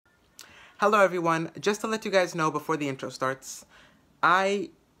Hello everyone, just to let you guys know before the intro starts,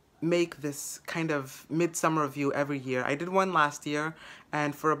 I make this kind of midsummer review every year. I did one last year,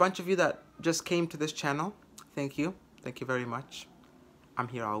 and for a bunch of you that just came to this channel, thank you. Thank you very much. I'm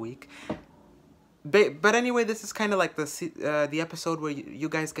here all week. But anyway, this is kind of like the episode where you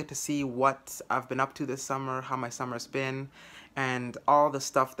guys get to see what I've been up to this summer, how my summer's been, and all the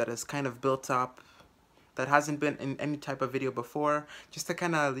stuff that is kind of built up that hasn't been in any type of video before, just to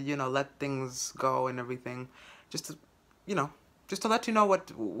kind of, let things go and everything. Just to, just to let you know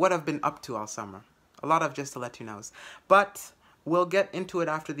what I've been up to all summer. A lot of just to let you knows. But we'll get into it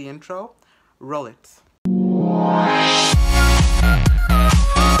after the intro. Roll it.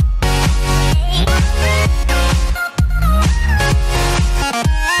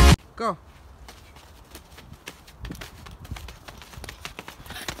 Go.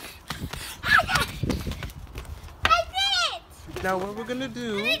 Now what we're gonna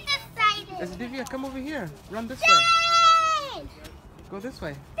do is, Divya, come over here. Run this way. Go this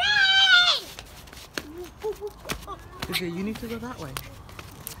way. Divya, you need to go that way.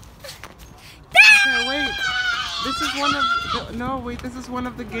 Okay, wait. This is one of this is one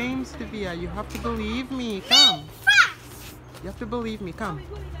of the games, Divya. You have to believe me. Come. You have to believe me. Come.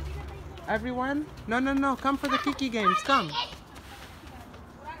 Everyone? No. Come for the Kiki games. Come.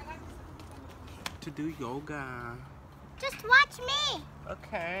 To do yoga. Just watch me.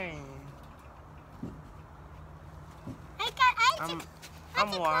 Okay.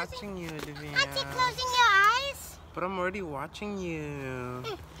 I'm watching you, Divya. Aren't you closing your eyes? But I'm already watching you.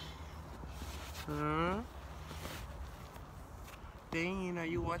 Huh? Dane, are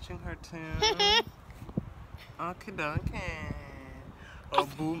you watching her too? Okay, donkey. Oh,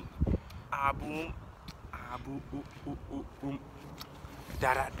 boom. Ah, boom. Ah, boom. Ooh, ooh, ooh, boom.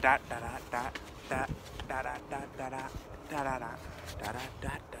 Da da da da da da da da da da da. Da da da da da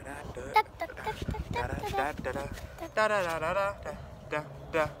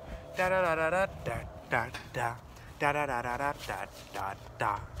da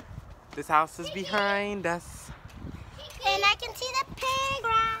da. This house is behind us. And I can see the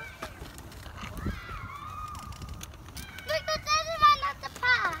playground. Look, this is one of the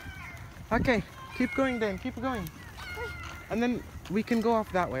park. Okay, keep going then, keep going. And then we can go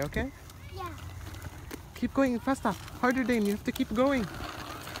off that way, okay? Yeah. Keep going faster, harder, Dane. You have to keep going. I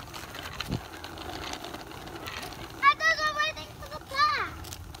thought I was waiting for the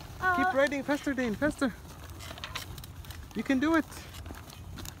park. Keep riding faster, Dane, faster. You can do it.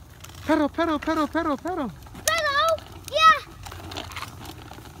 Pedal, pedal, pedal, pedal, pedal. Pedal? Yeah.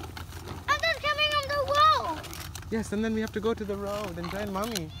 I'm just coming on the road. Yes, and then we have to go to the road and join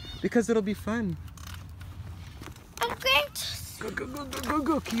Mommy because it'll be fun. I'm going to...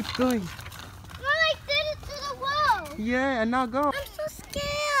 Go. Keep going. I did it to the road. Yeah, and now go. I'm so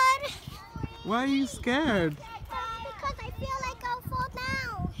scared. Why are you scared? Because I feel like I'll fall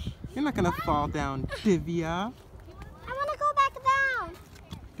down. You're not gonna fall down, Divya. I want to go back down.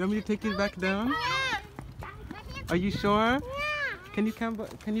 You want me to take you back down? Yeah. Are you sure? Yeah. Can you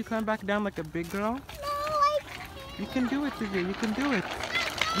climb back down like a big girl? No, I can't. You can do it, Divya. You can do it.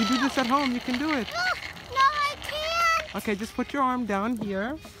 You do this at home. You can do it. No, I can't. Okay, just put your arm down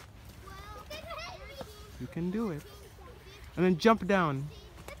here. You can do it. And then jump down.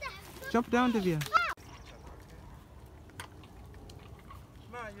 Jump down, Divya.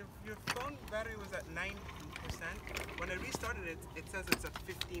 Ma, your phone battery was at 90%. When I restarted it, it says it's at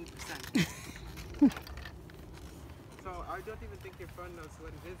 15%. So I don't even think your phone knows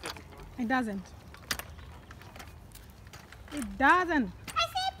what it is anymore. It doesn't. It doesn't. I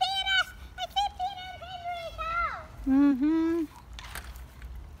see Peter. I see Peter and Henry's house. Mm-hmm.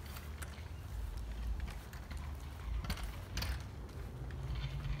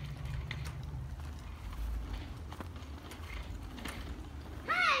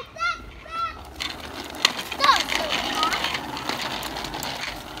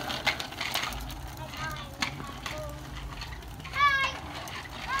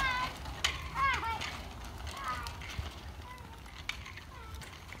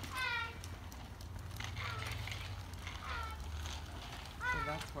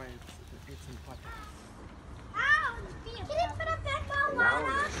 That's why it's important. Can you put a bed And now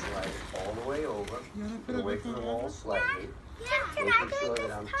we're going to slide all the way over, away from the wall slightly, making sure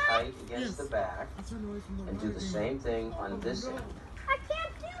that I'm tight against the back, and do the same thing on this end. I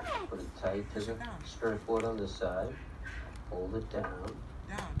can't do it. Put it tight to the skirt board on this side, hold it down,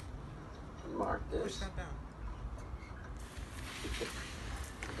 Down. and mark Push this. that down. You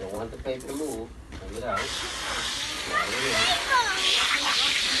don't want the paper to move, bring it out, slide it in, come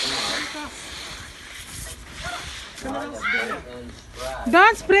on. Now I have both ends scratched.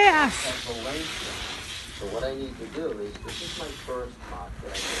 Don't spray us. Pencil length. So what I need to do is, this is my first mock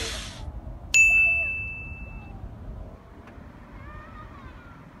that I did.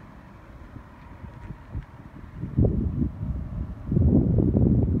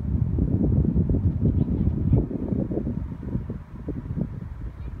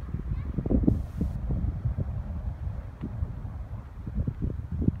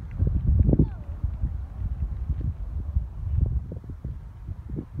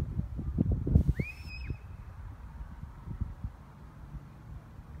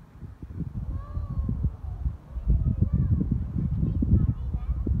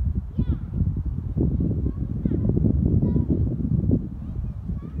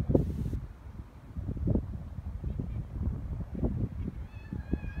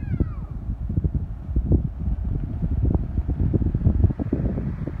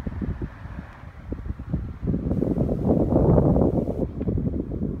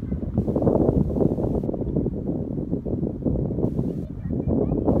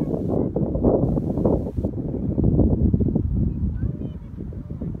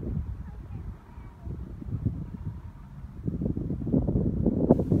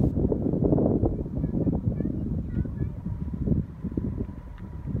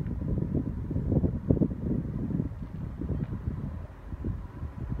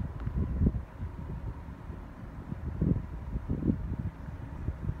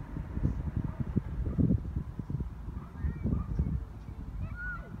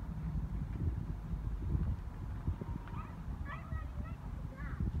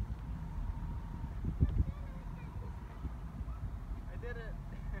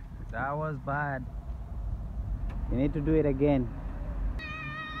 That was bad. You need to do it again.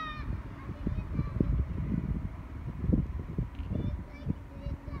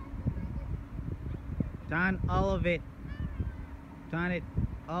 Turn all of it. Turn it,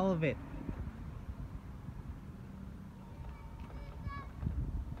 all of it.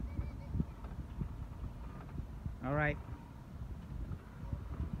 All right.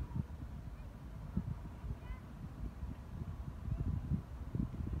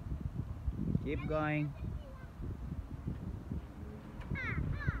 Keep going.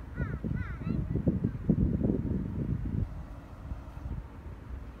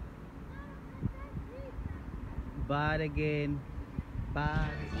 Bad again. Bad.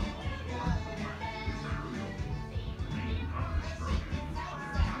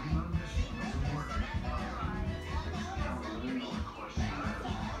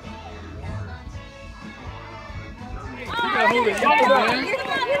 Hold it up, man.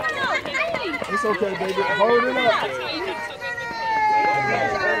 It's okay, baby. Hold it up.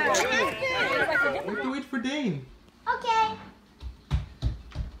 We have to wait for Dane. Okay.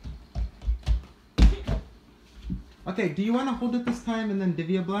 Okay, do you want to hold it this time and then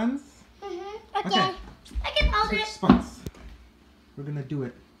Divya blends? Okay. I can hold Switch it. spots. We're gonna do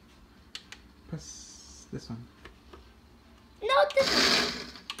it. Press this one. No, this.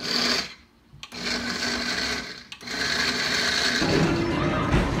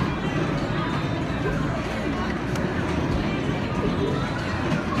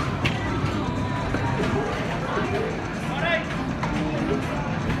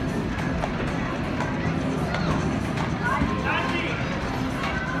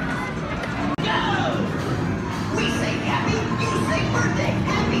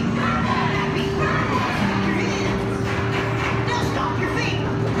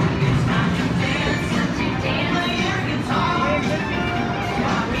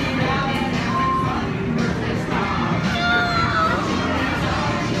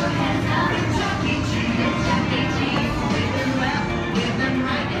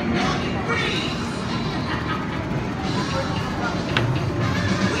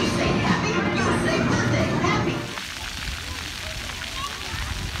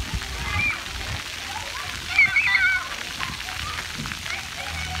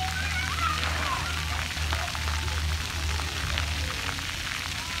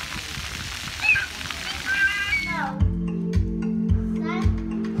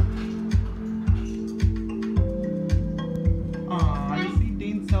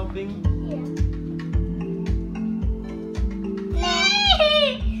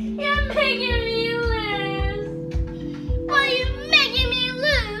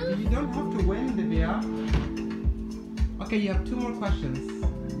 Okay, you have 2 more questions.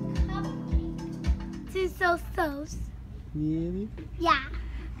 2 so-sos. Really? Yeah.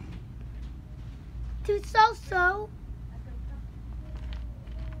 2 so-so.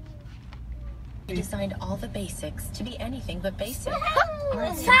 We designed all the basics to be anything but basic. Our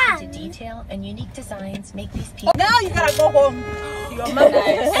attention to detail and unique designs make these people. Now you gotta go home to your mother. Now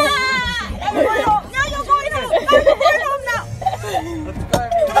you're going home. Now you're going home. Now you're going home now. Let's go,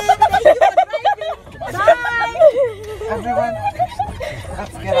 everyone. Bye. Everyone,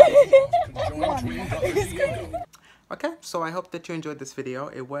 let's get up. Okay, so I hope that you enjoyed this video.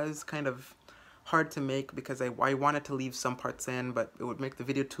 It was kind of hard to make because I wanted to leave some parts in, but it would make the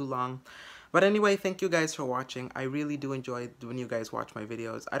video too long. But anyway, thank you guys for watching. I really do enjoy when you guys watch my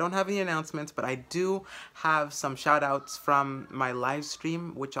videos. I don't have any announcements, but I do have some shout outs from my live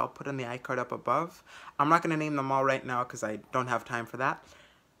stream, which I'll put in the iCard up above. I'm not going to name them all right now because I don't have time for that.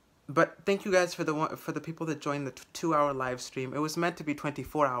 But thank you guys for the people that joined the 2-hour live stream. It was meant to be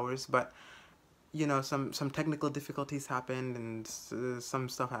 24 hours, but you know, some technical difficulties happened and some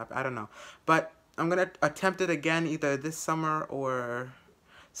stuff happened. I don't know. But I'm going to attempt it again either this summer or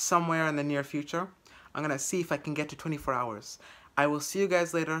somewhere in the near future. I'm going to see if I can get to 24 hours. I will see you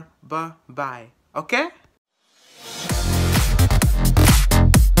guys later. Bye-bye. Okay?